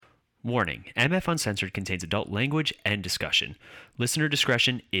Warning: MF Uncensored contains adult language and discussion. Listener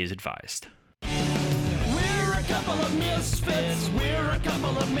discretion is advised. We're a couple of misfits. We're a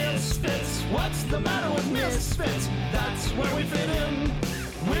couple of misfits. What's the matter with misfits? That's where we fit in.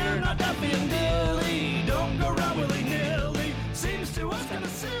 We're not Duffy and Dilly. Don't go around willy-nilly. Seems to us kind of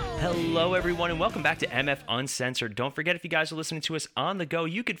silly. Hello, everyone, and welcome back to MF Uncensored. Don't forget, if you guys are listening to us on the go,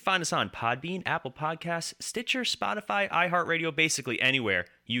 you can find us on Podbean, Apple Podcasts, Stitcher, Spotify, iHeartRadio, basically anywhere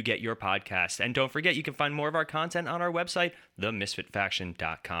you get your podcast. And don't forget, you can find more of our content on our website,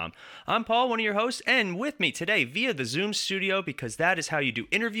 themisfitfaction.com. I'm Paul, one of your hosts, and with me today via the Zoom studio, because that is how you do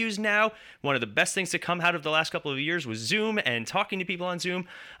interviews now. One of the best things to come out of the last couple of years was Zoom and talking to people on Zoom.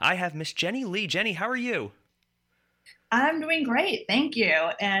 I have Miss Jenny Lee. Jenny, how are you? I'm doing great, thank you.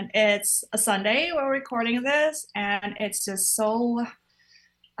 And it's a Sunday, we're recording this, and it's just so,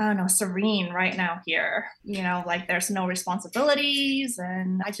 I don't know, serene right now here. You know, like there's no responsibilities,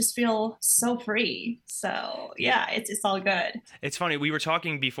 and I just feel so free. So yeah, it's all good. It's funny, we were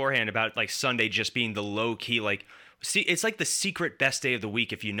talking beforehand about like Sunday just being the low key, like, see, it's like the secret best day of the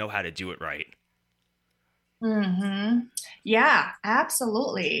week if you know how to do it right. Mm-hmm. Yeah,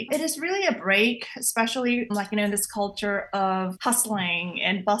 absolutely. It is really a break, especially like, in this culture of hustling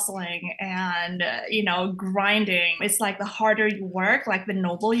and bustling and, grinding. It's like the harder you work, like the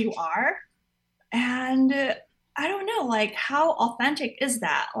noble you are. And I don't know, like, how authentic is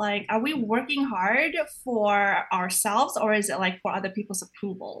that? Like, are we working hard for ourselves, or is it like for other people's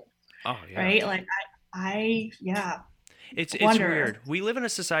approval? Oh, yeah. Right? Like, yeah. It's Wonder. weird. We live in a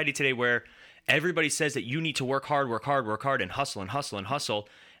society today where everybody says that you need to work hard, and hustle and hustle and hustle.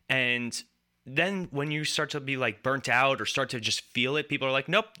 And then when you start to be like burnt out or start to just feel it, people are like,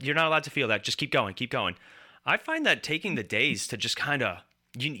 nope, you're not allowed to feel that. Just keep going, keep going. I find that taking the days to just kind of,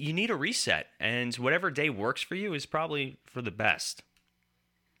 you need a reset. And whatever day works for you is probably for the best.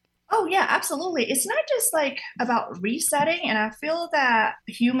 Oh yeah, absolutely. It's not just like about resetting, and I feel that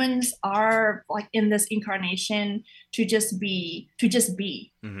humans are like in this incarnation to just be,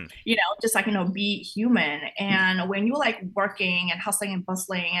 Mm-hmm. be human. And when you're like working and hustling and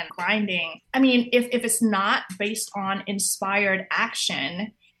bustling and grinding, I mean, if it's not based on inspired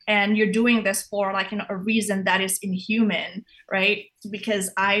action, and you're doing this for like, a reason that is inhuman, right?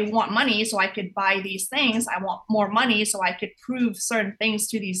 Because I want money so I could buy these things. I want more money so I could prove certain things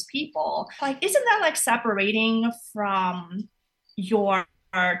to these people. Like, isn't that like separating from your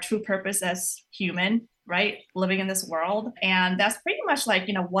true purpose as human, right? Living in this world. And that's pretty much like,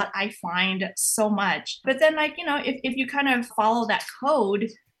 what I find so much. But then like, if you kind of follow that code,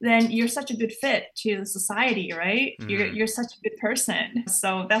 then you're such a good fit to society, right? Mm-hmm. You're such a good person.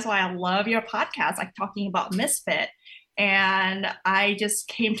 So that's why I love your podcast, like talking about misfit. And I just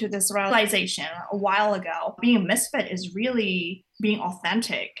came to this realization a while ago. Being a misfit is really being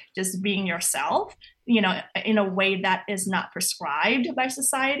authentic, just being yourself, in a way that is not prescribed by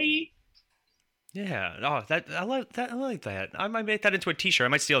society. Yeah. Oh, I like that. I like that. I might make that into a t-shirt. I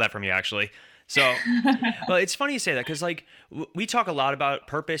might steal that from you, actually. So, well, it's funny you say that because, like, we talk a lot about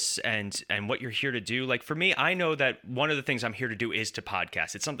purpose and what you're here to do. Like, for me, I know that one of the things I'm here to do is to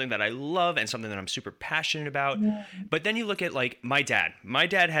podcast. It's something that I love and something that I'm super passionate about. Yeah. But then you look at, like, my dad. My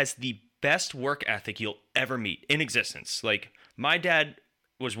dad has the best work ethic you'll ever meet in existence. Like, my dad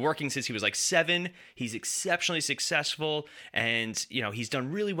was working since he was like 7. He's exceptionally successful and, he's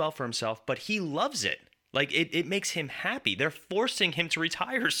done really well for himself, but he loves it. Like, it makes him happy. They're forcing him to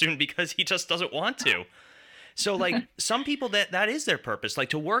retire soon because he just doesn't want to. So, like, some people that is their purpose, like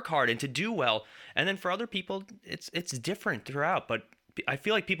to work hard and to do well. And then for other people, it's different throughout. But I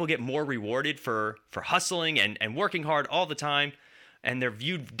feel like people get more rewarded for hustling and working hard all the time. And they're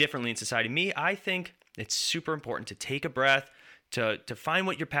viewed differently in society. Me, I think it's super important to take a breath, to find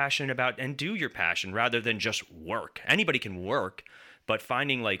what you're passionate about and do your passion rather than just work. Anybody can work. But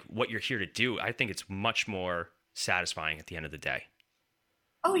finding like what you're here to do, I think it's much more satisfying at the end of the day.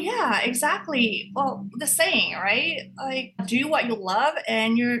 Oh yeah, exactly. Well, the saying, right? Like, do what you love,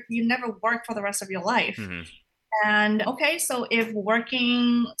 and you never work for the rest of your life. Mm-hmm. And okay, so if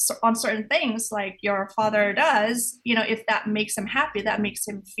working on certain things like your father does, if that makes him happy, that makes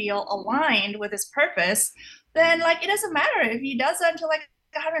him feel aligned with his purpose, then like it doesn't matter if he does that until like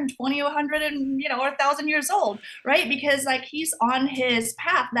 120 or 100 and or 1,000 years old, right? Because like he's on his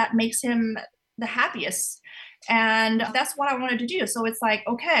path that makes him the happiest. And that's what I wanted to do. So it's like,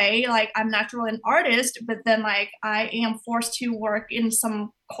 okay, like I'm naturally an artist, but then like I am forced to work in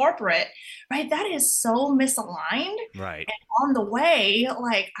some corporate, right? That is so misaligned. Right. And on the way,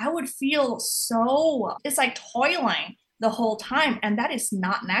 like I would feel so, it's like toiling the whole time, and that is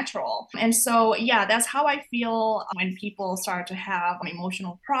not natural. And so yeah, that's how I feel when people start to have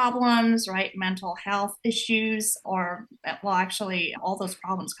emotional problems, right, mental health issues, or well, actually all those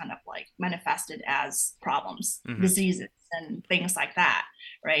problems kind of like manifested as problems, diseases and things like that,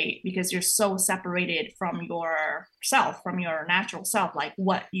 right? Because you're so separated from yourself, from your natural self, like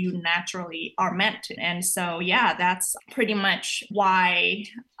what you naturally are meant to. And so, yeah, that's pretty much why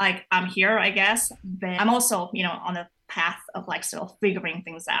like I'm here, I guess. But I'm also, on the path of like still figuring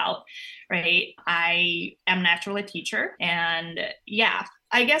things out, right? I am naturally a teacher, and yeah,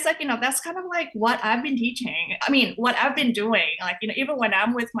 I guess like, that's kind of like what I've been teaching. I mean, what I've been doing, like, even when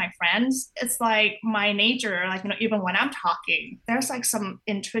I'm with my friends, it's like my nature, like, even when I'm talking, there's like some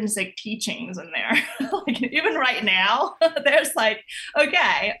intrinsic teachings in there. Like even right now, there's like,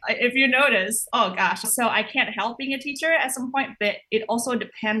 okay, if you notice, oh gosh, so I can't help being a teacher at some point, but it also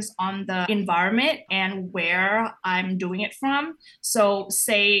depends on the environment and where I'm doing it from. So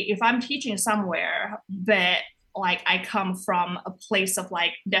say if I'm teaching somewhere, but like I come from a place of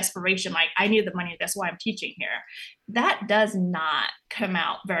like desperation, like I need the money, that's why I'm teaching here, that does not come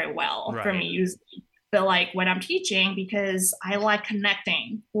out very well for me usually. But like when I'm teaching, because I like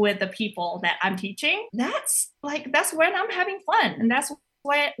connecting with the people that I'm teaching, that's when I'm having fun, and that's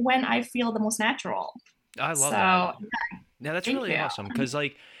when I feel the most natural. I love that. Yeah, that's really awesome, because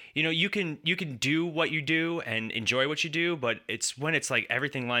like, you can do what you do and enjoy what you do, but it's when it's like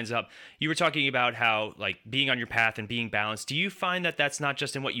everything lines up. You were talking about how like being on your path and being balanced. Do you find that that's not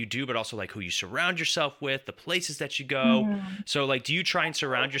just in what you do, but also like who you surround yourself with, the places that you go? So like, do you try and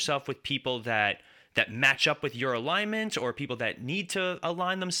surround yourself with people that match up with your alignment, or people that need to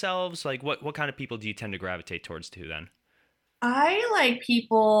align themselves? Like what kind of people do you tend to gravitate towards too then? I like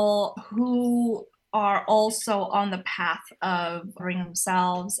people who are also on the path of bringing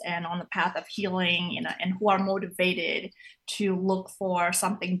themselves and on the path of healing, and who are motivated to look for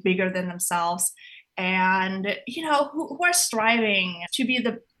something bigger than themselves, and who are striving to be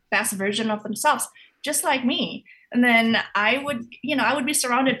the best version of themselves, just like me. And then I would be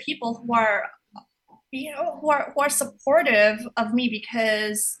surrounded people who are who are supportive of me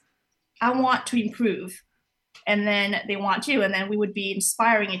because I want to improve, and then they want to, and then we would be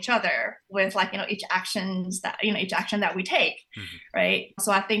inspiring each other with like each action that we take, right?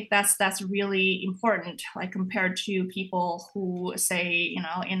 So I think that's really important, like compared to people who say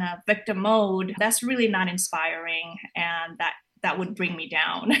in a victim mode. That's really not inspiring, and that would bring me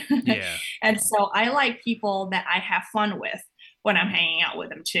down. Yeah. And so I like people that I have fun with when I'm hanging out with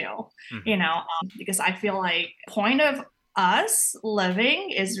them too, because I feel like point of us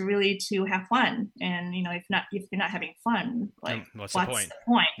living is really to have fun. And if you're not having fun, like what's the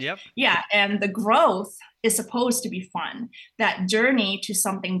point? Yep. Yeah. And the growth is supposed to be fun. That journey to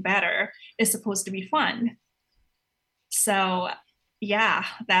something better is supposed to be fun. So yeah,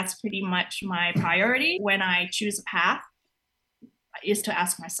 that's pretty much my priority when I choose a path, is to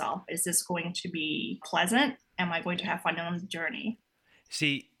ask myself, is this going to be pleasant? Am I going to have fun on the journey?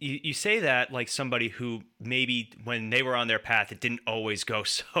 See, you say that like somebody who maybe when they were on their path, it didn't always go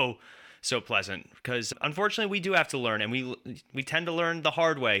so pleasant, because unfortunately we do have to learn, and we tend to learn the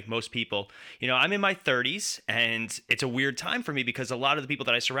hard way, most people. I'm in my 30s, and it's a weird time for me because a lot of the people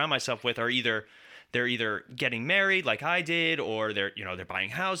that I surround myself with are they're either getting married like I did, or they're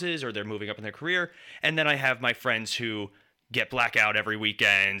buying houses, or they're moving up in their career. And then I have my friends who get blackout every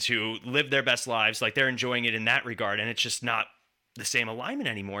weekend, who live their best lives, like they're enjoying it in that regard, and it's just not the same alignment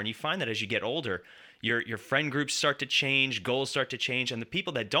anymore. And you find that as you get older, your friend groups start to change, goals start to change, and the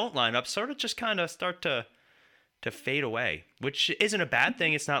people that don't line up sort of just kind of start to fade away, which isn't a bad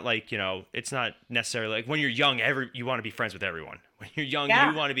thing. It's not like, it's not necessarily like when you're young, you want to be friends with everyone. When you're young,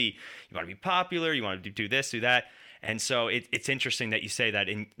 you want to be popular, you want to do this, do that. And so it's interesting that you say that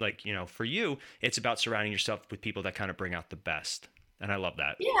in like, for you, it's about surrounding yourself with people that kind of bring out the best. And I love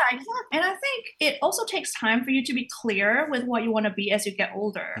that. Yeah, exactly. And I think it also takes time for you to be clear with what you want to be as you get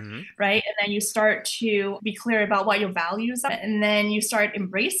older, right? And then you start to be clear about what your values are, and then you start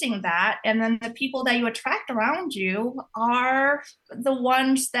embracing that. And then the people that you attract around you are the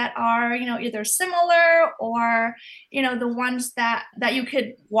ones that are, either similar, or, the ones that you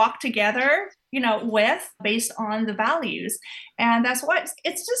could walk together, with, based on the values. And that's why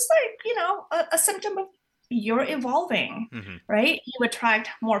it's just like, a symptom of you're evolving, Hmm. right? You attract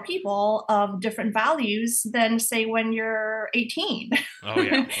more people of different values than, say, when you're 18. Oh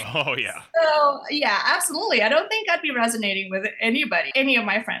yeah. Oh yeah. So, yeah, absolutely. I don't think I'd be resonating with anybody, any of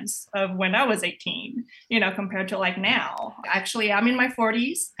my friends of when I was 18, compared to like now. Actually, I'm in my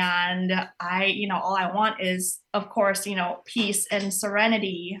 40s and all I want is, of course, peace and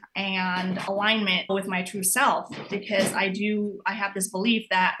serenity and alignment with my true self because I have this belief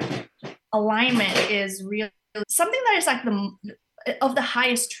that alignment is really something that is like the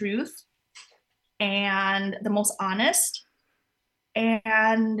highest truth and the most honest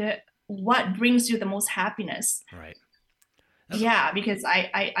and what brings you the most happiness. Right. Yeah, because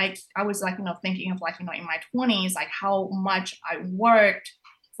I was like thinking of like in my 20s like how much I worked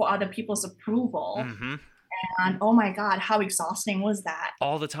for other people's approval, Hmm. and oh my god, how exhausting was that?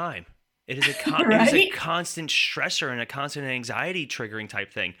 All the time. It is it is a Right. constant stressor and a constant anxiety triggering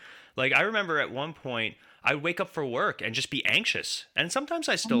type thing. Like I remember at one point I would wake up for work and just be anxious. And sometimes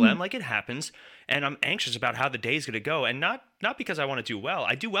I still am, like it happens, and I'm anxious about how the day's going to go and not because I want to do well.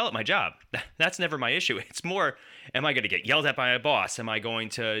 I do well at my job. That's never my issue. It's more am I going to get yelled at by my boss? Am I going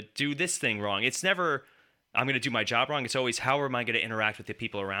to do this thing wrong? It's never I'm going to do my job wrong. It's always how am I going to interact with the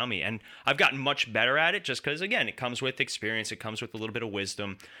people around me? And I've gotten much better at it just because, again, it comes with experience. It comes with a little bit of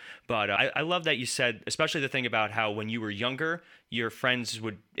wisdom. But I love that you said, especially the thing about how when you were younger, your friends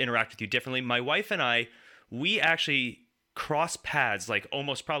would interact with you differently. My wife and I, we actually crossed paths like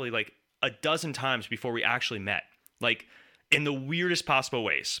almost probably like a dozen times before we actually met, like in the weirdest possible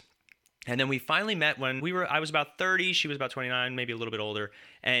ways. And then we finally met when I was about 30, she was about 29, maybe a little bit older.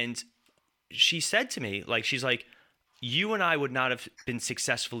 And she said to me, like, she's like, you and I would not have been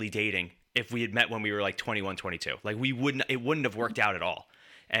successfully dating if we had met when we were like 21, 22. Like it wouldn't have worked out at all.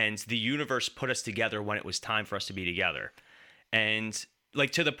 And the universe put us together when it was time for us to be together. And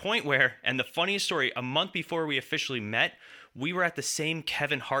like to the point where, and the funniest story, a month before we officially met, we were at the same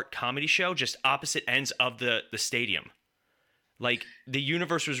Kevin Hart comedy show, just opposite ends of the stadium. Like the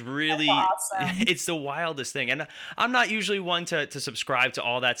universe was really Awesome. it's the wildest thing. And I'm not usually one to subscribe to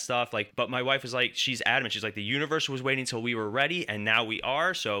all that stuff. Like, but my wife was like, she's adamant. She's like, the universe was waiting until we were ready and now we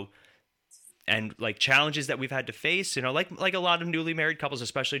are. So and like challenges that we've had to face, like a lot of newly married couples,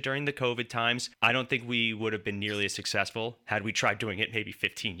 especially during the COVID times, I don't think we would have been nearly as successful had we tried doing it maybe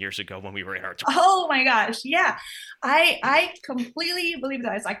 15 years ago when we were in our 20s. Oh my gosh, yeah. I completely believe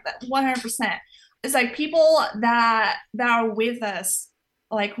that. It's like that 100%. It's like people that are with us,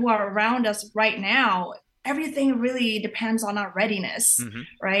 like who are around us right now, everything really depends on our readiness, Hmm.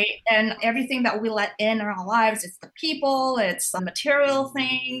 right? And everything that we let in our lives, it's the people, it's the material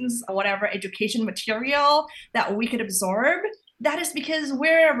things, whatever education material that we could absorb, that is because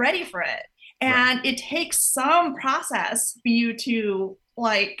we're ready for it. Right. And it takes some process for you to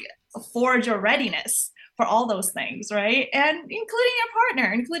like forge your readiness for all those things, right? And including your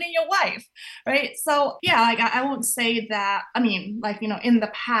partner, including your wife, right? So yeah, like I won't say that. I mean, like in the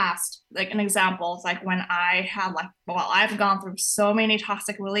past, like an example is like when I had I've gone through so many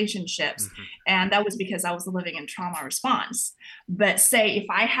toxic relationships, Hmm. and that was because I was living in trauma response. But say if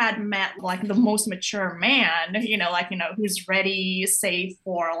I had met like the most mature man, who's ready, say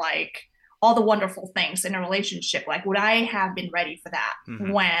for like all the wonderful things in a relationship, like would I have been ready for that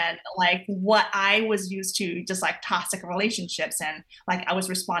Hmm. when like what I was used to just like toxic relationships, and like I was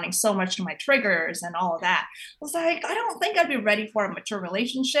responding so much to my triggers and all of that. I was like, I don't think I'd be ready for a mature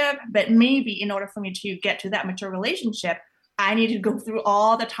relationship, but maybe in order for me to get to that mature relationship, I need to go through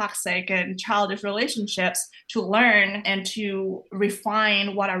all the toxic and childish relationships to learn and to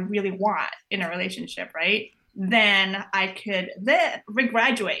refine what I really want in a relationship, right? Then I could then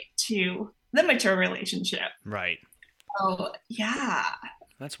regraduate to the mature relationship. Right. Oh, yeah,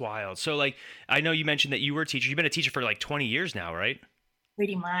 That's wild. So like I know you mentioned that you were a teacher. You've been a teacher for like 20 years now, right?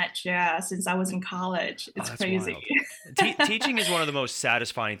 pretty much. Yeah, since I was in college. Oh, It's that's crazy. wild. Teaching is one of the most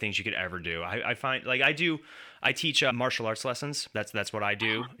satisfying things you could ever do. I find like I teach martial arts lessons. That's what I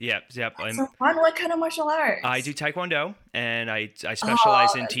do. Yep, yep. So fun. What kind of martial arts? I do Taekwondo, and I Oh,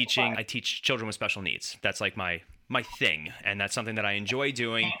 specialize in that's so teaching. fun. I teach children with special needs. That's like my thing, and that's something that I enjoy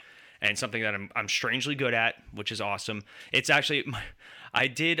doing, and something that I'm strangely good at, which is awesome. It's actually I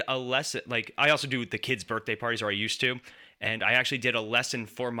did a lesson. Like I also do the kids' birthday parties, or I used to, and I actually did a lesson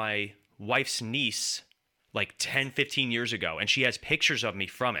for my wife's niece like 10, 15 years ago, and she has pictures of me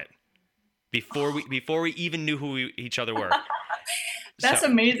from it before we even knew who each other were. That's So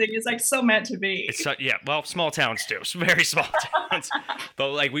amazing. It's like so meant to be. it's yeah, well, small towns too, very small towns.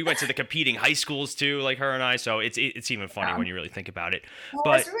 But like we went to the competing high schools too, like her and I. So it's even funny Yeah. when you really think about it. Well,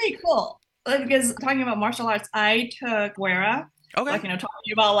 But it's really cool. Because talking about martial arts, I took Guerra. Okay. like,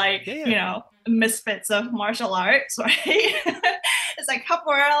 talking about like, Yeah, yeah. misfits of martial arts, right? It's like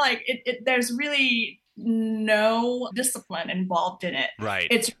capoeira, like there's really no discipline involved in it. Right.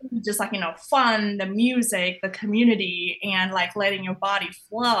 It's really just like, fun, the music, the community, and like letting your body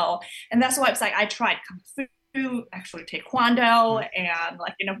flow. And that's why it's like I tried kung fu, actually taekwondo, and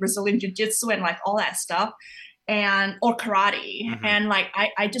like, Brazilian jiu-jitsu and like all that stuff, and or karate. And like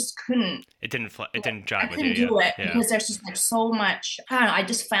I just couldn't It didn't it didn't I jive with couldn't you. do it Yeah. because there's just like so much. I don't know. I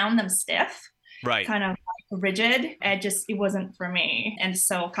just found them stiff, Right. kind of like rigid. It wasn't for me. And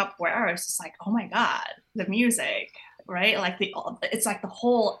so capoeira is just like, oh my god, the music, right? Like it's like the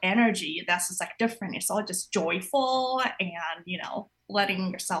whole energy that's just like different. It's all just joyful and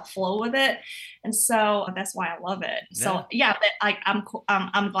letting yourself flow with it. And so that's why I love it. So yeah, but like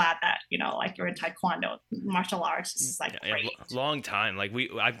I'm glad that like you're in taekwondo, martial arts. This is like great. Long time. Like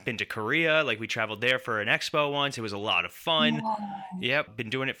I've been to Korea. Like we traveled there for an expo once. It was a lot of fun. Wow. Yep, been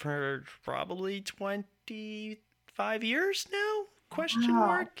doing it for probably 25 years now. Question Wow.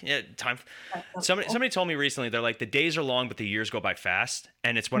 mark. Yeah, time. That's so cool. Somebody told me recently they're like the days are long, but the years go by fast.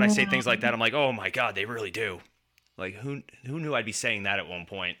 And it's when I say things like that, I'm like, oh my god, they really do. Like who knew I'd be saying that at one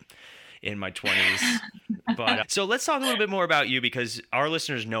point in my 20s? But so let's talk a little bit more about you because our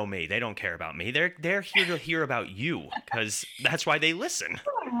listeners know me. They don't care about me. They're here to hear about you because that's why they listen.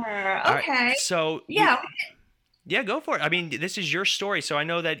 Sure. All Okay. right, so Yeah. yeah, go for it. I mean, this is your story, so I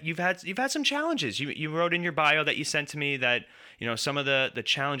know that you've had some challenges. You wrote in your bio that you sent to me that some of the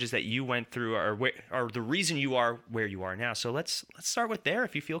challenges that you went through are the reason you are where you are now. So let's start with there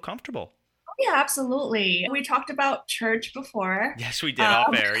if you feel comfortable. Yeah, absolutely. We talked about church before. Yes, we did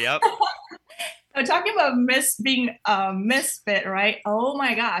off air. Yep. We're talking about being a misfit, right? Oh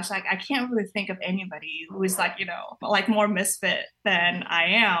my gosh, like I can't really think of anybody who is like, like more misfit than I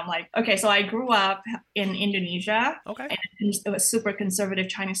am. Like, okay, so I grew up in Indonesia. Okay. And it was a super conservative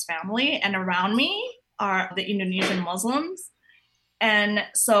Chinese family, and around me are the Indonesian Muslims. And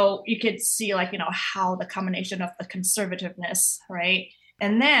so you could see like, how the combination of the conservativeness, right?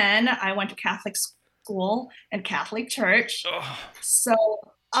 And then I went to Catholic school and Catholic church. Oh, So,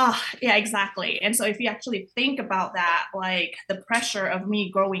 yeah, exactly. And so if you actually think about that, like the pressure of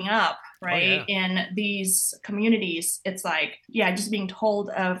me growing up, right, in these communities, it's like, yeah, just being told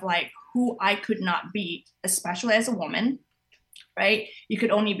of like who I could not be, especially as a woman, right? You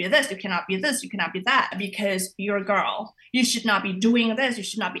could only be this, you cannot be this, you cannot be that because you're a girl. You should not be doing this, you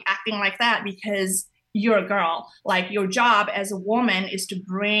should not be acting like that because you're a girl. Like your job as a woman is to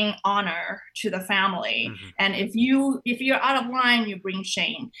bring honor to the family. And if you're out of line, you bring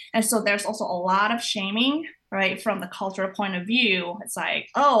shame. And so there's also a lot of shaming, right? From the cultural point of view, it's like,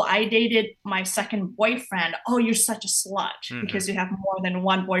 oh, I dated my second boyfriend. Oh, you're such a slut because you have more than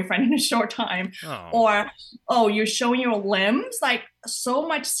one boyfriend in a short time. oh. Or, oh, you're showing your limbs, like so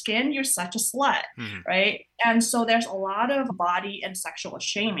much skin, you're such a slut, right? And so there's a lot of body and sexual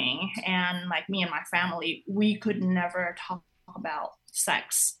shaming. And like me and my family, we could never talk about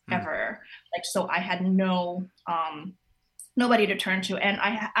sex ever. Like, so I had nobody to turn to, and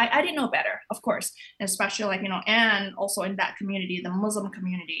I didn't know better, of course, especially like and also in that community, the Muslim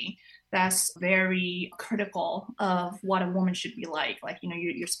community, that's very critical of what a woman should be like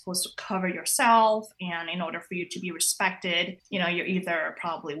you're supposed to cover yourself, and in order for you to be respected, you're either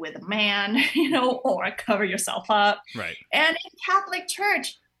probably with a man or cover yourself up, Right. and in Catholic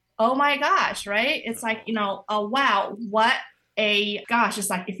church, oh my gosh, right, it's like oh wow, what it's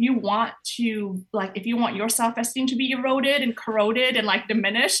like if you want your self-esteem to be eroded and corroded and like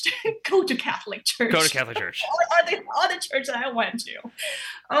diminished, go to Catholic church. Go to Catholic church. All the church that I went to.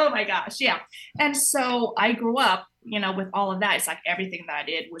 Oh my gosh, yeah. And so I grew up, with all of that. It's like everything that I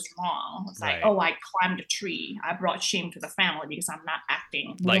did was wrong. It's like, Right. oh, I climbed a tree. I brought shame to the family because I'm not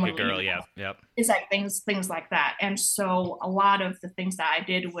acting Like a womanly girl. enough. Yep. It's like things like that. And so a lot of the things that I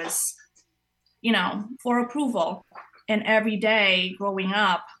did was, for approval. And every day growing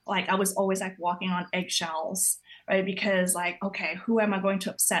up, like I was always like walking on eggshells, right? Because like, okay, who am I going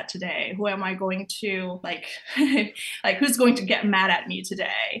to upset today? Who am I going to like, like who's going to get mad at me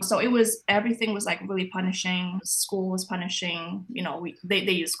today? So everything was like really punishing. School was punishing, they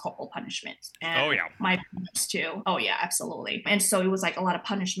use corporal punishment. And Oh, yeah. my parents too. Oh yeah, absolutely. And so it was like a lot of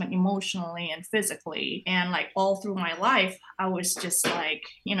punishment emotionally and physically. And like all through my life, I was just like,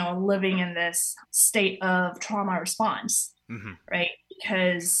 living in this state of trauma response, right?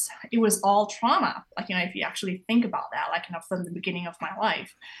 Because it was all trauma, like, if you actually think about that, like, from the beginning of my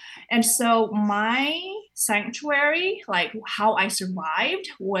life. And so my sanctuary, like how I survived,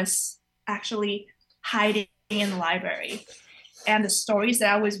 was actually hiding in the library. And the stories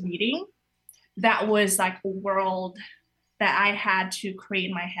that I was reading, that was like a world that I had to create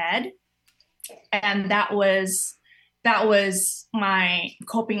in my head. And that was my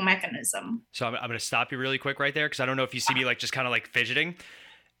coping mechanism. So I'm going to stop you really quick right there, because I don't know if you see me like just kind of like fidgeting.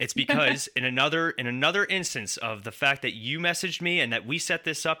 It's because in another instance of the fact that you messaged me and that we set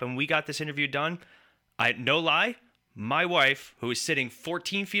this up and we got this interview done, no lie, my wife, who is sitting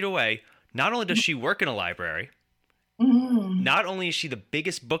 14 feet away, not only does she work in a library, not only is she the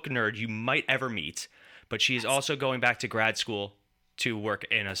biggest book nerd you might ever meet, but she is also going back to grad school to work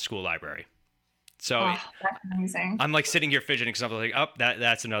in a school library. So that's amazing. I'm like sitting here fidgeting because I'm like, oh,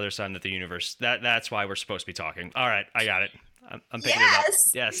 that's another sign that the universe, that's why we're supposed to be talking. All right, I got it. I'm picking it up.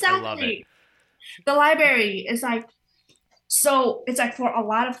 Yes, exactly. I love it. The library is like, so it's like for a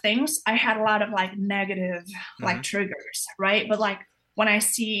lot of things, I had a lot of like negative like triggers, right? But like when I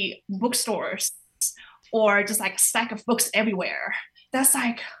see bookstores or just like a stack of books everywhere, that's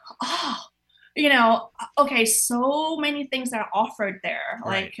like, oh, okay, so many things that are offered there.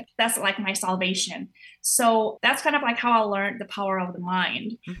 Like that's like my salvation. So that's kind of like how I learned the power of the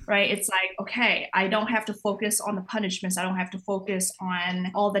mind, right? It's like, okay, I don't have to focus on the punishments. I don't have to focus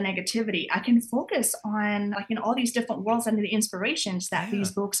on all the negativity. I can focus on like, all these different worlds and the inspirations that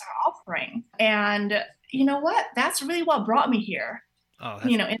these books are offering. And you know what? That's really what brought me here. Oh,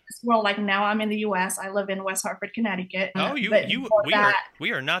 in this world, like now I'm in the U.S. I live in West Hartford, Connecticut. Oh,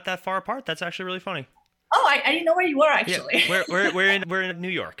 we are not that far apart. That's actually really funny. Oh, I didn't know where you were actually. Yeah, we're in New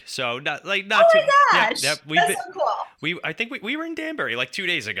York, so not too. Oh my gosh, that's so cool. I think we were in Danbury like 2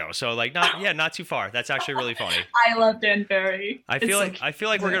 days ago, so like not too far. That's actually really funny. I love Danbury. I feel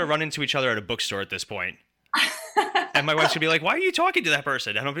like we're gonna run into each other at a bookstore at this point, and my wife should be like, "Why are you talking to that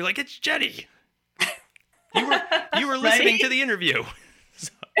person?" And I'll be like, "It's Jenny. You were listening to the interview." So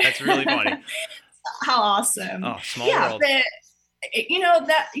that's really funny. How awesome. Oh, small world. But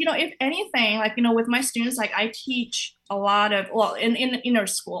if anything, like, with my students, like I teach a lot of, in inner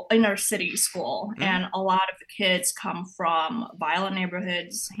city school, and a lot of the kids come from violent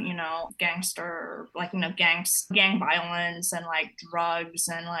neighborhoods, gangster, like, gang violence and like drugs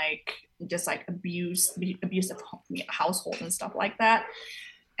and like just like abusive household and stuff like that.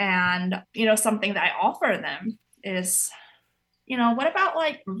 And, something that I offer them is, what about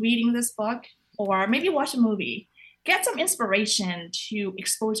like reading this book or maybe watch a movie? Get some inspiration to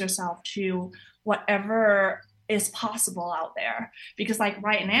expose yourself to whatever is possible out there. Because like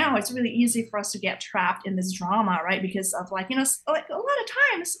right now, it's really easy for us to get trapped in this drama, right? Because of like, like a lot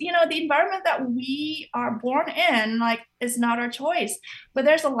of times, the environment that we are born in, like, is not our choice. But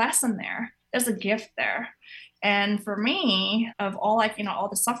there's a lesson there. There's a gift there. And for me, of all like, all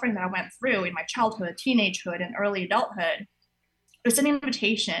the suffering that I went through in my childhood, teenagehood, and early adulthood, it's an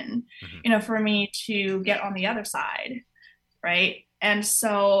invitation, for me to get on the other side, right? And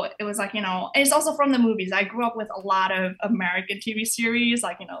so it was like, and it's also from the movies. I grew up with a lot of American TV series,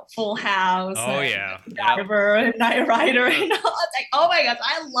 like, Full House, Diver, and Knight Rider, It's like, oh my gosh,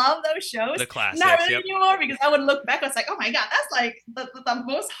 I love those shows. The classics. Not really anymore, because I would look back, I was like, oh my God, that's like the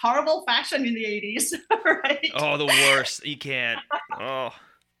most horrible fashion in the 80s, right? Oh, the worst. You can't. Oh.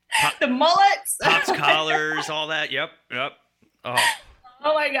 The mullets. Pops collars, all that. Yep.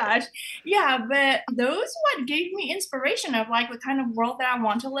 Oh my gosh. Yeah, but those what gave me inspiration of like the kind of world that I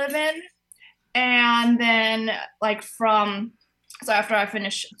want to live in. And then like so after I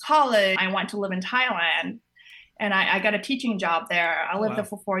finished college, I went to live in Thailand, and I got a teaching job there. I lived there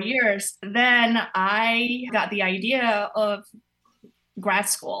for 4 years. Then I got the idea of grad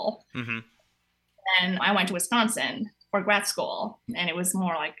school, and I went to Wisconsin for grad school, and it was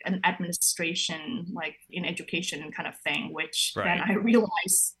more like an administration, like in education kind of thing, which then I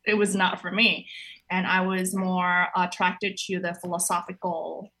realized it was not for me. And I was more attracted to the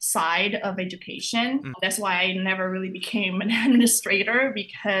philosophical side of education. That's why I never really became an administrator,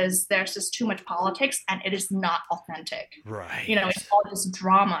 because there's just too much politics and it is not authentic. Right. It's all this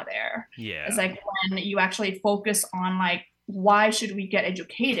drama there. Yeah. It's like when you actually focus on like, why should we get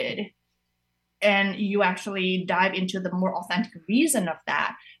educated? And you actually dive into the more authentic reason of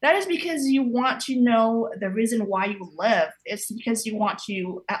that. That is because you want to know the reason why you live. It's because you want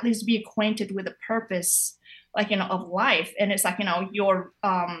to at least be acquainted with the purpose, like, of life. And it's like, your,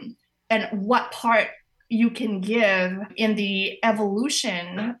 and what part you can give in the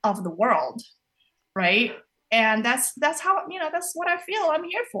evolution of the world, right? And that's how, that's what I feel I'm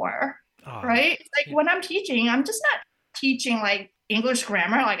here for, right? Like when I'm teaching, I'm just not teaching like English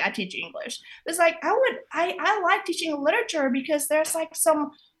grammar, like I teach English. It's like I like teaching literature because there's like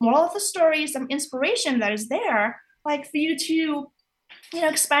some moral of the story, some inspiration that is there, like for you to,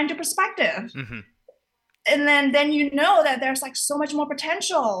 expand your perspective. And then that there's like so much more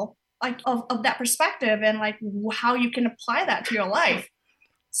potential of that perspective and like how you can apply that to your life.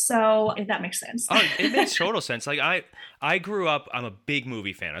 So if that makes sense. Oh, it makes total sense. Like I grew up, I'm a big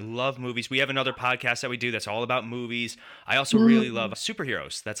movie fan. I love movies. We have another podcast that we do that's all about movies. I also really love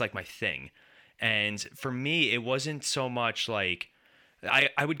superheroes. That's like my thing. And for me, it wasn't so much like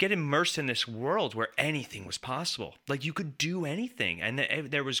I would get immersed in this world where anything was possible. Like you could do anything. And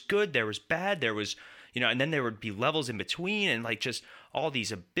there was good, there was bad, there was, and then there would be levels in between and like just all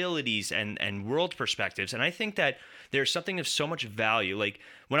these abilities and world perspectives. And I think that there's something of so much value. Like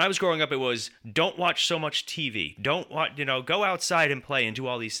when I was growing up, it was don't watch so much TV. Don't watch, go outside and play and do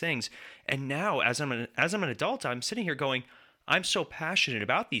all these things. And now as I'm an adult, I'm sitting here going, I'm so passionate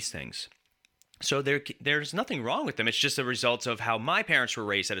about these things. So there's nothing wrong with them. It's just a result of how my parents were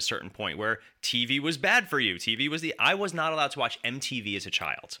raised at a certain point where TV was bad for you. I was not allowed to watch MTV as a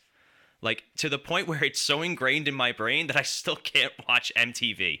child. Like to the point where it's so ingrained in my brain that I still can't watch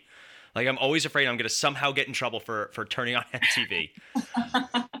MTV. Like I'm always afraid I'm going to somehow get in trouble for turning on MTV.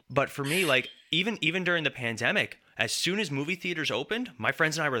 But for me, like even during the pandemic, as soon as movie theaters opened, my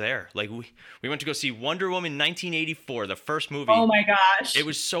friends and I were there. Like we went to go see Wonder Woman 1984, the first movie. Oh my gosh. It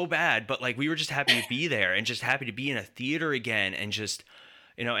was so bad, but like we were just happy to be there and just happy to be in a theater again and just,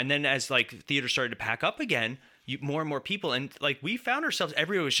 and then as like theaters started to pack up again, more and more people, and like we found ourselves,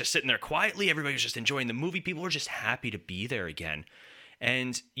 everybody was just sitting there quietly, everybody was just enjoying the movie, people were just happy to be there again.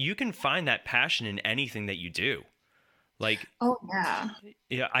 And you can find that passion in anything that you do. Like, oh yeah.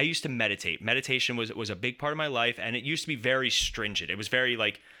 Yeah, I used to meditate. Meditation was a big part of my life, and it used to be very stringent. It was very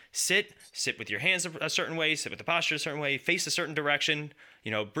like sit with your hands a certain way, sit with the posture a certain way, face a certain direction,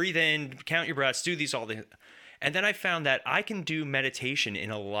 breathe in, count your breaths, do these all the. And then I found that I can do meditation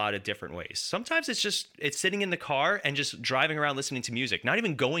in a lot of different ways. Sometimes it's sitting in the car and just driving around listening to music, not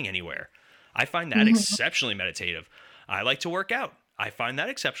even going anywhere. I find that exceptionally meditative. I like to work out. I find that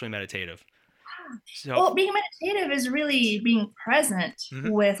exceptionally meditative. So, well, being meditative is really being present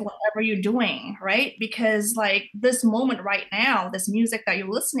with whatever you're doing, right? Because like this moment right now, this music that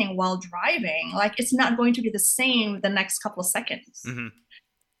you're listening while driving, like it's not going to be the same the next couple of seconds,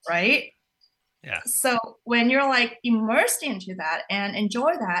 right? Yeah. So when you're like immersed into that and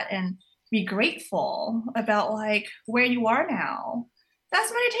enjoy that and be grateful about like where you are now,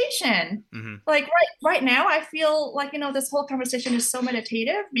 that's meditation. Like right now, I feel like, this whole conversation is so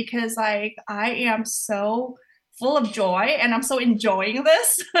meditative because like I am so full of joy and I'm so enjoying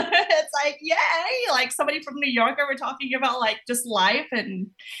this. It's like, yay, like somebody from New York, we're talking about like just life and,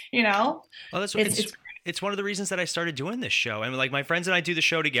 well, that's it's one of the reasons that I started doing this show. And like my friends and I do the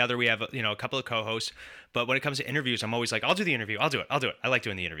show together. We have, a couple of co-hosts, but when it comes to interviews, I'm always like, I'll do the interview. I'll do it. I like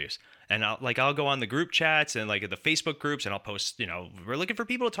doing the interviews. And I'll go on the group chats and like the Facebook groups and I'll post, we're looking for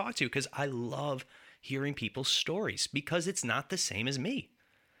people to talk to because I love hearing people's stories because it's not the same as me.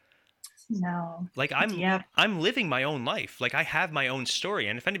 No. Like I'm living my own life. Like I have my own story.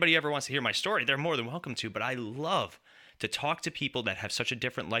 And if anybody ever wants to hear my story, they're more than welcome to, but I love to talk to people that have such a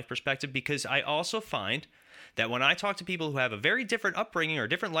different life perspective because I also find that when I talk to people who have a very different upbringing or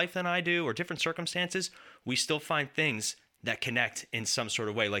different life than I do or different circumstances, we still find things that connect in some sort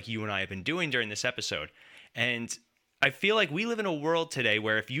of way like you and I have been doing during this episode. And I feel like we live in a world today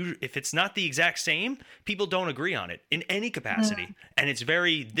where if it's not the exact same, people don't agree on it in any capacity. And it's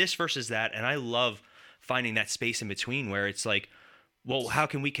very this versus that. And I love finding that space in between where it's like, well, how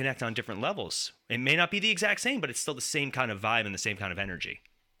can we connect on different levels? It may not be the exact same, but it's still the same kind of vibe and the same kind of energy.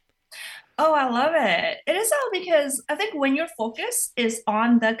 Oh, I love it. It is all because I think when your focus is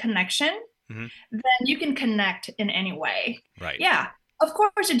on the connection, then you can connect in any way. Right. Yeah. Of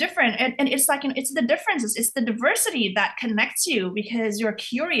course, you're different. And it's like, it's the differences. It's the diversity that connects you because you're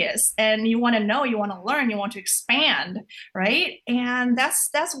curious and you want to know, you want to learn, you want to expand. Right. And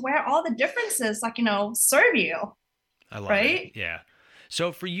that's where all the differences, like, serve you. I love it. Yeah.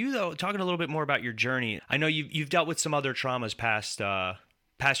 So for you though, talking a little bit more about your journey, I know you've dealt with some other traumas past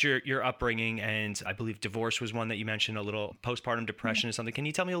your upbringing, and I believe divorce was one that you mentioned, a little postpartum depression or something. Can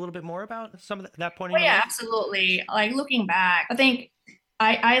you tell me a little bit more about some of that point in your life? Yeah, absolutely. Like looking back, I think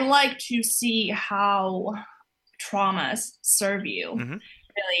I like to see how traumas serve you,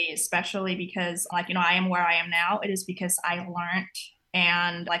 really, especially because like, I am where I am now. It is because I learned,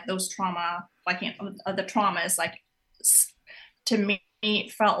 and like those trauma, like the traumas, like to me,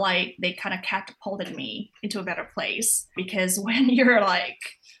 felt like they kind of catapulted me into a better place. Because when you're like,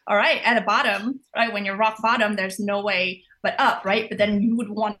 all right, at the bottom, right, when you're rock bottom, there's no way but up, right? But then you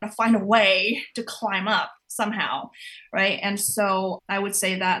would want to find a way to climb up somehow, right? And so I would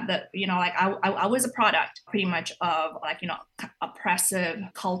say that like I was a product pretty much of like, oppressive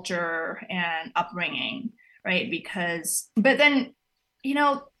culture and upbringing, right? But then,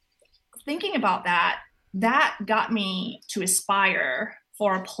 thinking about that, that got me to aspire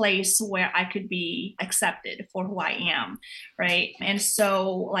for a place where I could be accepted for who I am, right? And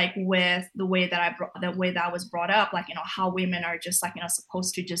so, like with the way that I was brought up, like how women are just like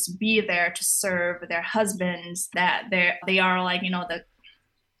supposed to just be there to serve their husbands, that they are like the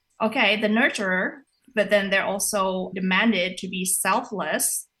nurturer, but then they're also demanded to be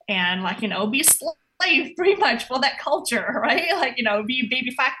selfless and like be slave pretty much for that culture, right? Like be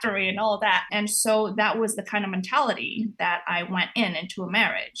baby factory and all that. And so that was the kind of mentality that I went into a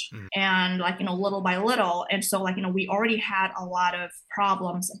marriage. And like little by little, and so like we already had a lot of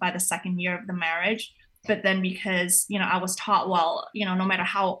problems by the second year of the marriage. But then because I was taught, well, no matter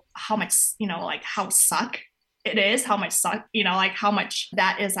how much like how suck it is, how much suck, like how much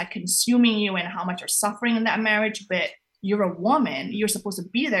that is like consuming you and how much you're suffering in that marriage, but you're a woman, you're supposed to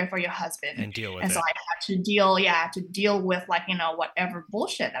be there for your husband and deal with it. And so I had to deal with like whatever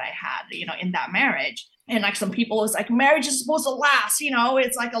bullshit that I had in that marriage. And like some people was like, marriage is supposed to last,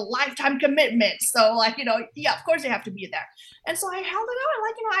 it's like a lifetime commitment, so like yeah, of course you have to be there. And so I held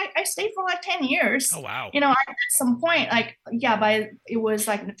it on, like I stayed for like 10 years. Oh wow. At some point, like it was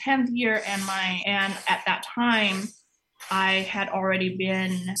like the 10th year, and at that time I had already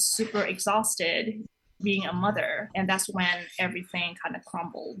been super exhausted being a mother, and that's when everything kind of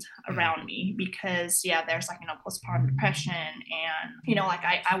crumbled around me, because there's like postpartum depression, and like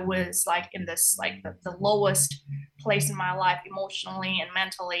I was like in this like the lowest place in my life emotionally and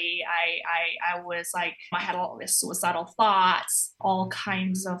mentally. I was like, I had all these suicidal thoughts, all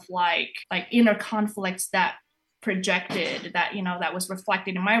kinds of like inner conflicts that projected, that that was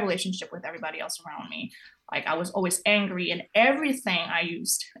reflected in my relationship with everybody else around me. Like I was always angry, and everything I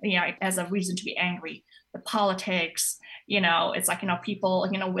used as a reason to be angry. The politics, it's like people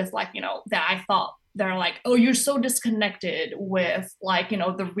with like that I thought they're like, oh, you're so disconnected with like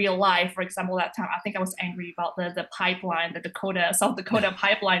the real life. For example, that time I think I was angry about the pipeline, the South Dakota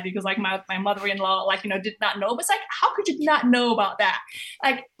pipeline, because like my mother-in-law like did not know. But it's like, how could you not know about that?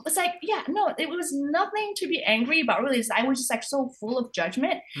 Like it's like, yeah, no, it was nothing to be angry about. Really, I was just like so full of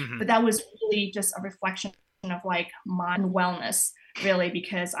judgment. But that was really just a reflection of like my wellness, really,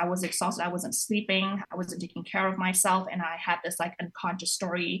 because I was exhausted. I wasn't sleeping, I wasn't taking care of myself, and I had this like unconscious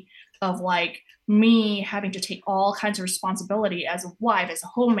story of like me having to take all kinds of responsibility as a wife, as a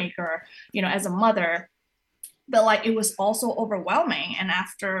homemaker, as a mother. But like it was also overwhelming, and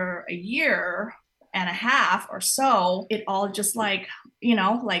after a year and a half or so, it all just like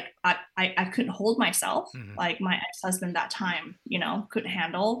like I couldn't hold myself. Like my ex-husband that time couldn't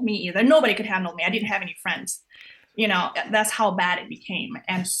handle me either. Nobody could handle me. I didn't have any friends. That's how bad it became.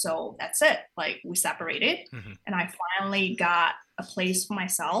 And so that's it. Like we separated, and I finally got a place for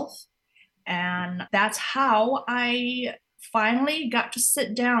myself. And that's how I finally got to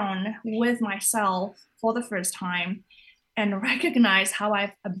sit down with myself for the first time and recognize how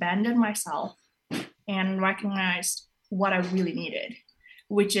I've abandoned myself, and recognized what I really needed,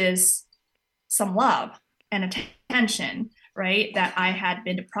 which is some love and attention, right, that I had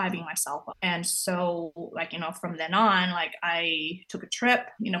been depriving myself of. And so like from then on, like I took a trip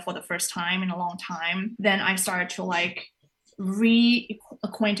for the first time in a long time. Then I started to like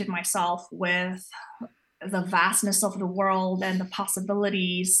reacquainted myself with the vastness of the world and the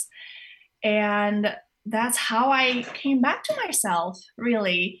possibilities, and that's how I came back to myself,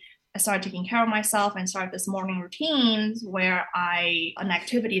 really. I started taking care of myself and started this morning routines where an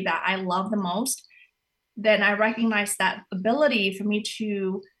activity that I love the most. Then I recognized that ability for me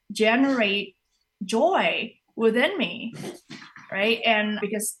to generate joy within me, right? And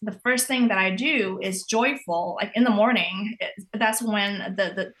because the first thing that I do is joyful, like in the morning, that's when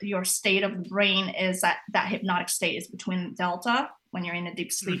your state of the brain is that hypnotic state is between delta, when you're in a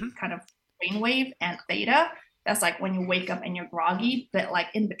deep sleep kind of brainwave, and theta. That's like when you wake up and you're groggy, but like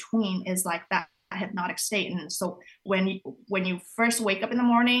in between is like that hypnotic state. And so when you first wake up in the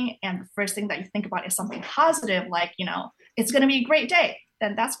morning and the first thing that you think about is something positive, like it's going to be a great day,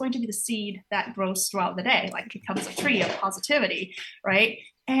 then that's going to be the seed that grows throughout the day, like it becomes a tree of positivity, right?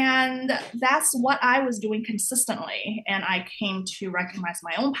 And that's what I was doing consistently. And I came to recognize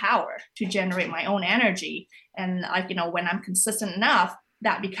my own power to generate my own energy. And like when I'm consistent enough,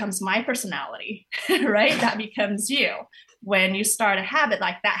 that becomes my personality, right? That becomes you. When you start a habit,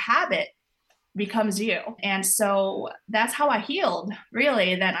 like that habit becomes you. And so that's how I healed,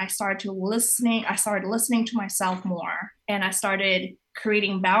 really. Then I started listening to myself more, and I started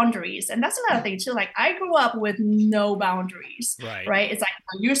creating boundaries. And that's another thing too. Like I grew up with no boundaries, right? It's like,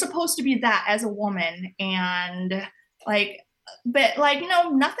 you're supposed to be that as a woman. And like, but like,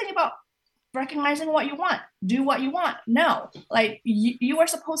 nothing about recognizing what you want, do what you want. No, like you are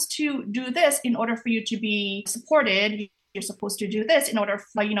supposed to do this in order for you to be supported. You're supposed to do this in order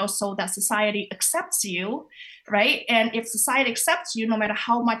for, so that society accepts you, right? And if society accepts you, no matter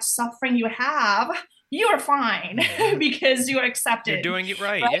how much suffering you have, you're fine because you are accepted. You're doing it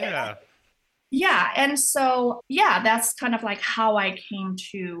right? Yeah. Yeah. And so, yeah, that's kind of like how I came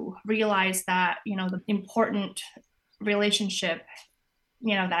to realize that, the important relationship,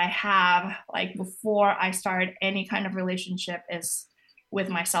 that I have, like before I started any kind of relationship, is with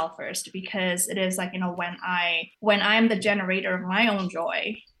myself first, because it is like, when I'm the generator of my own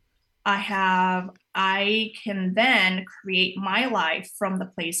joy, I can then create my life from the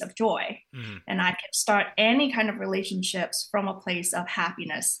place of joy. And I can start any kind of relationships from a place of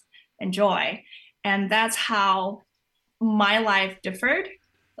happiness and joy. And that's how my life differed.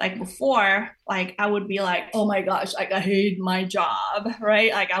 Like before, like I would be like, oh my gosh, like I hate my job,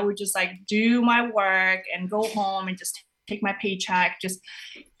 right? Like I would just like do my work and go home and just take my paycheck,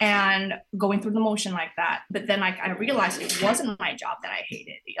 and going through the motion like that. But then like I realized it wasn't my job that I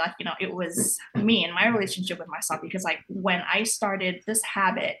hated. Like, it was me and my relationship with myself, because like when I started this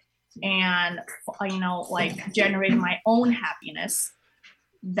habit and, like generating my own happiness,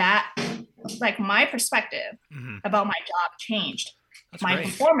 that like my perspective about my job changed. That's my great.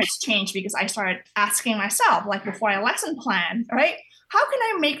 Performance changed because I started asking myself, like before I lesson plan, right? How can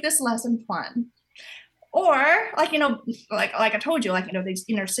I make this lesson fun? Or like, like I told you, like, these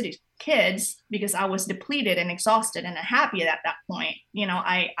inner city kids, because I was depleted and exhausted and unhappy at that point,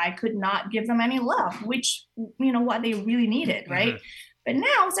 I could not give them any love, which, what they really needed. Right. But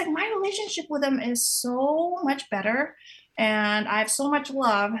now it's like my relationship with them is so much better. And I have so much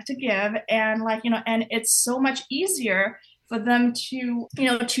love to give. And like, and it's so much easier for them to,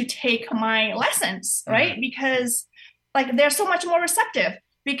 to take my lessons, right? Because like they're so much more receptive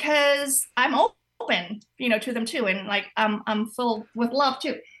because I'm open, to them too. And like, I'm filled with love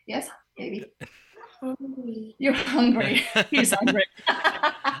too. Yes, baby. You're hungry. He's hungry.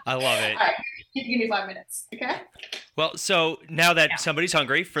 I love it. All right. Give me 5 minutes. Okay. Well, so now that somebody's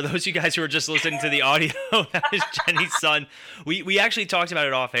hungry, for those of you guys who are just listening to the audio, that is Jenny's son. We actually talked about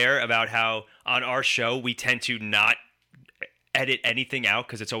it off air, about how on our show we tend to not edit anything out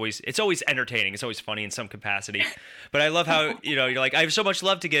because it's always entertaining. It's always funny in some capacity. But I love how, you're like, I have so much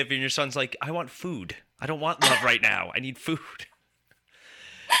love to give, and your son's like, I want food. I don't want love right now. I need food.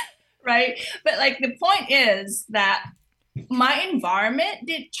 Right. But like the point is that my environment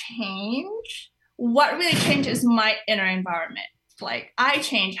did change. What really changed is my inner environment. Like I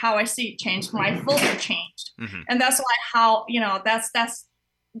changed, how I see it changed, my filter changed. And that's why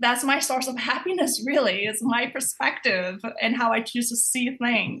that's my source of happiness, really. It's my perspective and how I choose to see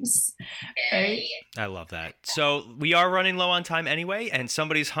things. Right? I love that. So we are running low on time anyway, and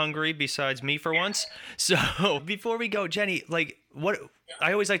somebody's hungry besides me for once. So before we go, Jenny, like what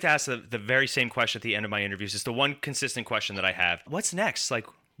I always like to ask the very same question at the end of my interviews. It's the one consistent question that I have. What's next? Like,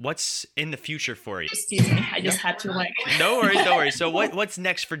 what's in the future for you? Excuse me. I just had to like. No worries. So what's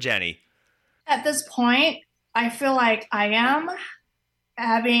next for Jenny? At this point, I feel like I am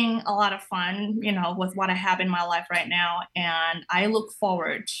having a lot of fun, with what I have in my life right now. And I look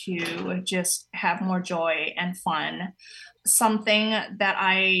forward to just have more joy and fun. Something that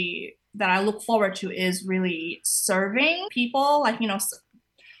I look forward to is really serving people, like,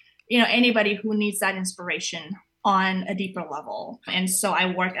 anybody who needs that inspiration on a deeper level. And so I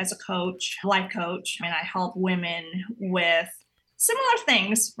work as a coach, life coach, and I help women with similar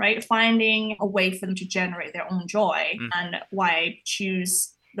things, right? Finding a way for them to generate their own joy. And why I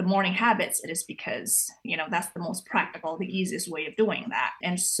choose the morning habits, it is because, that's the most practical, the easiest way of doing that.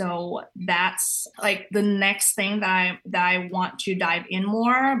 And so that's like the next thing that I want to dive in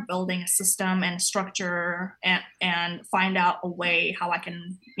more, building a system and structure and find out a way how I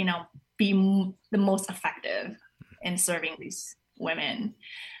can, be the most effective in serving these women.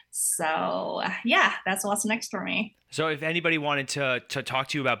 So yeah, that's what's next for me. So if anybody wanted to talk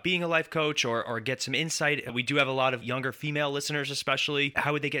to you about being a life coach or get some insight, we do have a lot of younger female listeners especially.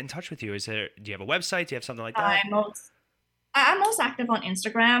 How would they get in touch with you? Do you have a website? Do you have something like that? I'm most active on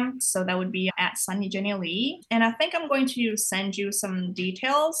Instagram. So that would be at Sunny Jenny Lee. And I think I'm going to send you some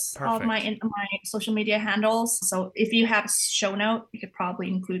details of my social media handles. So if you have a show note, you could probably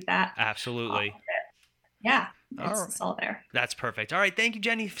include that. Absolutely. Yeah. It's all there. That's perfect. All right. Thank you,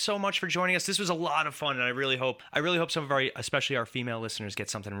 Jenny, so much for joining us. This was a lot of fun. And I really hope some of especially our female listeners get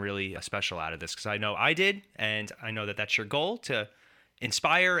something really special out of this, because I know I did. And I know that that's your goal, to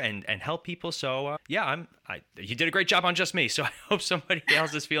inspire and help people. So yeah, you did a great job on just me. So I hope somebody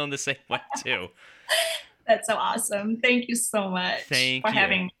else is feeling the same way too. That's so awesome. Thank you so much for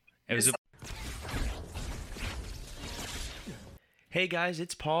having me. It was Hey guys,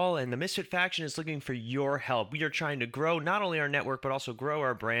 it's Paul, and the Misfit Faction is looking for your help. We are trying to grow not only our network, but also grow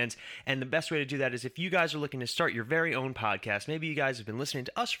our brands. And the best way to do that is if you guys are looking to start your very own podcast. Maybe you guys have been listening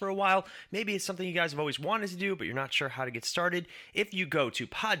to us for a while. Maybe it's something you guys have always wanted to do, but you're not sure how to get started. If you go to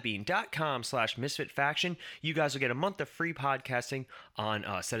podbean.com/misfitfaction, you guys will get a month of free podcasting on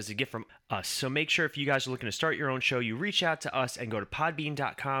us. That is a gift from us. So make sure if you guys are looking to start your own show, you reach out to us and go to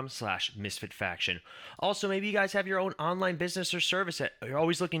podbean.com/misfitfaction. Also, maybe you guys have your own online business or service that you're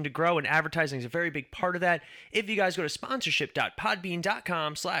always looking to grow, and advertising is a very big part of that. If you guys go to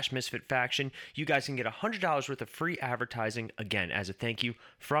sponsorship.podbean.com/misfitfaction, you guys can get $100 worth of free advertising, again, as a thank you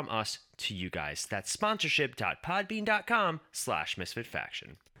from us to you guys. That's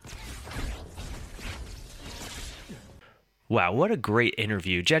sponsorship.podbean.com/misfitfaction. Wow, what a great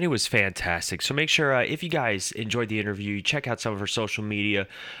interview. Jenny was fantastic. So make sure if you guys enjoyed the interview, you check out some of her social media.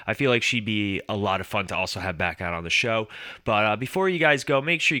 I feel like she'd be a lot of fun to also have back out on the show. But before you guys go,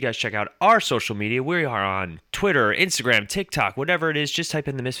 make sure you guys check out our social media. We are on Twitter, Instagram, TikTok, whatever it is. Just type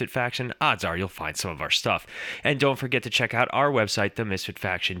in The Misfit Faction. Odds are you'll find some of our stuff. And don't forget to check out our website,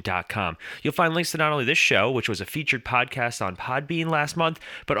 themisfitfaction.com. You'll find links to not only this show, which was a featured podcast on Podbean last month,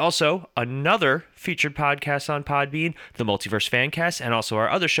 but also another featured podcast on Podbean, the Multiverse Fancast, and also our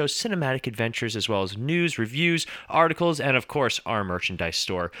other shows, Cinematic Adventures, as well as news, reviews, articles, and of course, our merchandise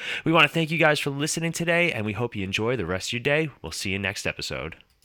store. We want to thank you guys for listening today, and we hope you enjoy the rest of your day. We'll see you next episode.